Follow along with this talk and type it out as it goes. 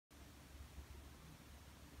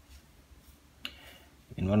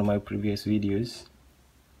In one of my previous videos,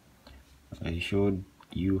 I showed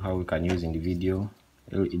you how we can use individual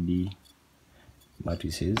LED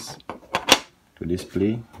matrices to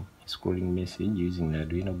display a scrolling message using the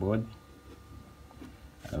Arduino board.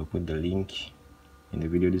 I'll put the link in the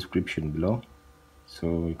video description below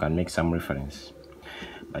so you can make some reference.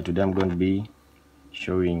 But today I'm going to be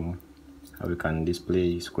showing how we can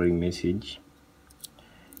display scrolling message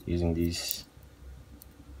using this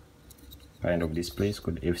kind of display. It's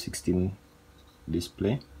called F16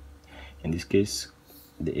 display. In this case,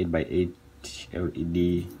 the 8x8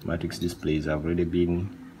 LED matrix displays have already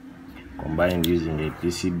been combined using a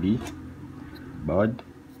PCB board.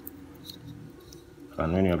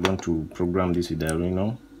 And when you're going to program this with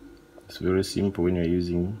Arduino, it's very simple when you're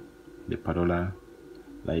using the Parola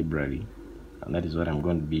library, and that is what I'm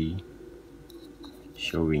going to be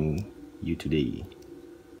showing you today.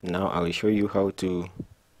 Now I will show you how to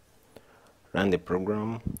run the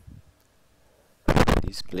program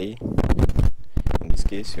display. In this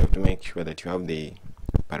case, you have to make sure that you have the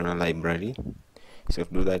Parola library. So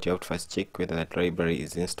to do that, you have to first check whether that library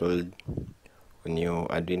is installed on your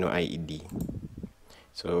Arduino IDE.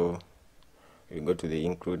 So you go to the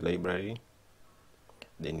include library,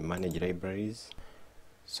 then manage libraries.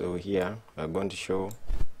 So here we are going to show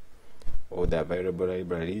all the available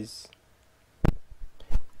libraries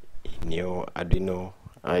in your Arduino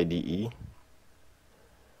IDE.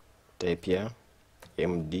 Type here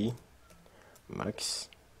MD Max.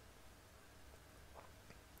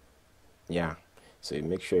 Yeah, so you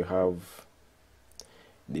make sure you have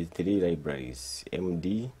these three libraries: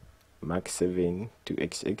 MD Max 7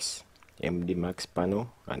 2XX, MD Max Panel,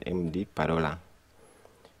 and MD Parola.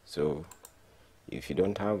 So if you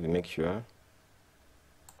don't have, you make sure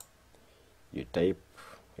you type.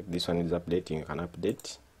 If this one is updating, you can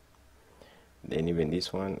update. Then even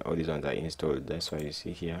this one, all these ones are installed. That's why you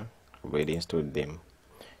see here I've already installed them.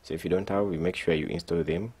 So if you don't have, you make sure you install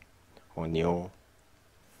them on your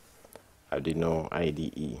Arduino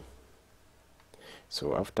IDE.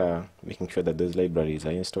 So after making sure that those libraries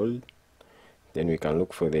are installed, then we can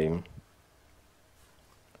look for the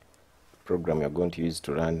program we are going to use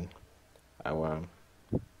to run our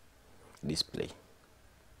display.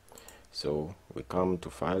 So we come to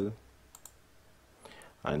File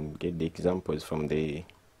and get the examples from the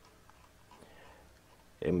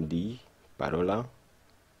MD Parola.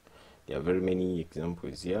 There are very many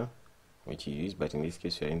examples here which you use, but in this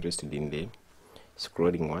case we are interested in the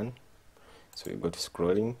scrolling one. So you go to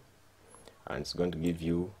scrolling, and it's going to give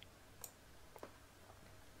you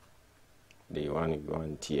the one you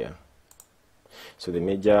want here. So the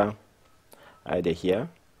major idea here,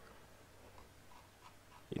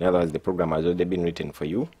 in other words, the program has already been written for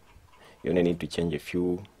you. You only need to change a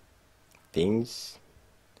few things.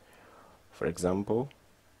 For example,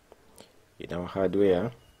 in our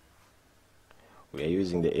hardware, we are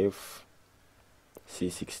using the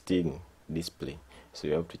FC16 display. So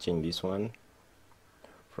you have to change this one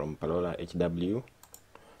from Parola HW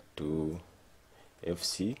to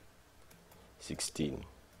FC16.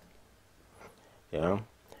 Yeah.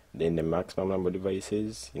 Then the maximum number of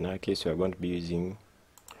devices. In our case, we are going to be using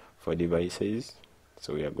 4 devices.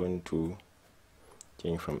 So we are going to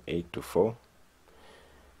change from 8 to 4.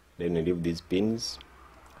 Then we leave these pins,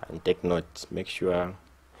 and take note, make sure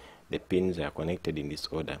the pins are connected in this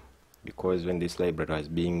order, because when this library was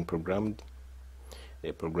being programmed,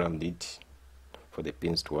 they programmed it for the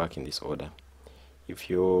pins to work in this order. If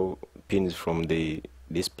your pins from the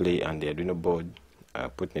display and the Arduino board are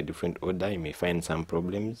put in a different order, you may find some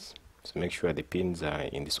problems. So make sure the pins are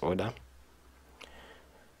in this order.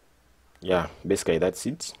 Yeah, basically that's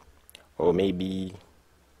it. Or maybe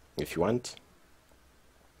if you want,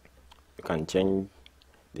 you can change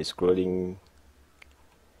the scrolling.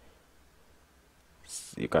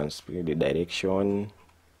 You can split the direction,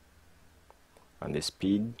 and the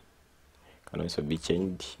speed can also be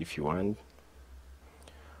changed if you want.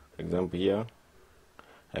 For example, here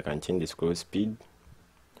I can change the scroll speed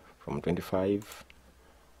from 25.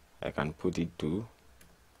 I can put it to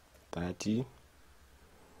 30.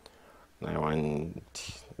 Now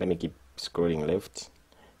let me keep scrolling left.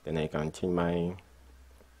 Then I can change my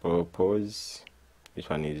pause. This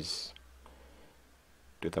one is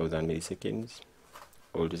 2000 milliseconds,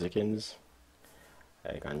 all 2 seconds.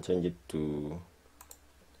 I can change it to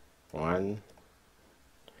 1.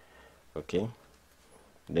 Okay.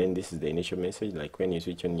 Then this is the initial message, like when you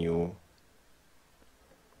switch on your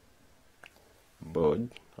board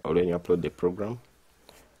or when you upload the program,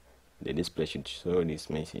 the display should show this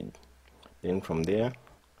message. Then from there,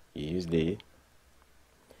 you use the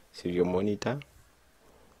serial monitor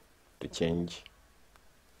to change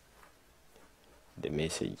the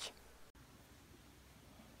message.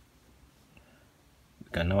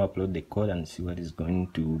 We can now upload the code and see what is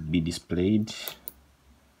going to be displayed.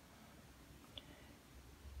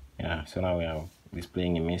 Yeah, so now we are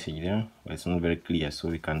displaying a message there, but it's not very clear, so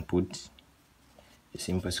we can put a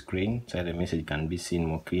simple screen so that the message can be seen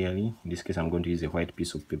more clearly. In this case, I'm going to use a white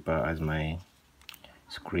piece of paper as my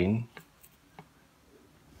screen.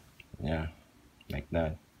 Yeah, like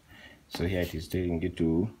that. So here it is telling you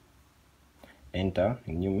to enter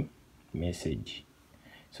a new message.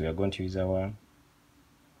 So we are going to use our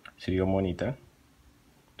serial monitor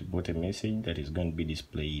to put a message that is going to be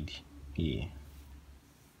displayed here.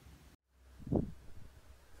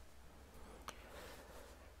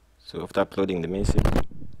 So after uploading the message,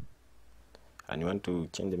 and you want to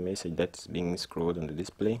change the message that's being scrolled on the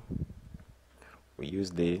display, we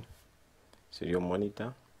use the serial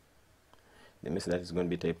monitor. The message that is going to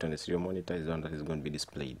be typed on the serial monitor is the one that is going to be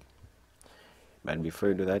displayed. But before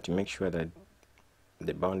you do that, you make sure that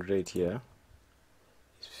the bound rate here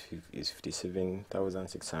is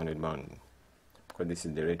 57,600 bound, because this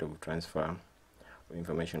is the rate of transfer of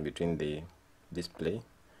information between the display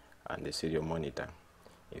and the serial monitor.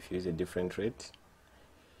 If you use a different rate,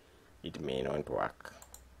 it may not work.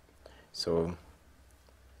 So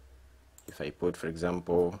if I put, for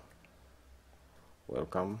example,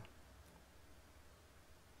 welcome,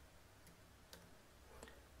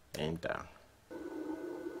 enter.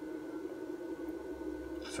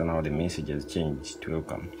 So now the message has changed to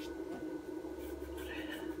welcome.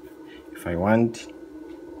 If I want,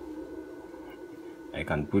 I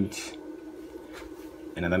can put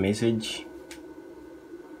another message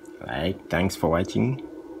like thanks for watching.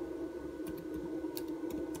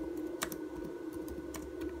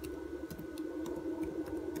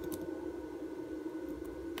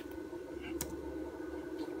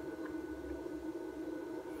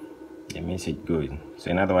 The message goes.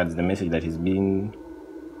 So in other words, the message that is being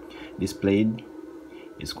displayed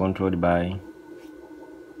is controlled by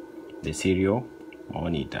the serial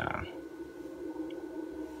monitor.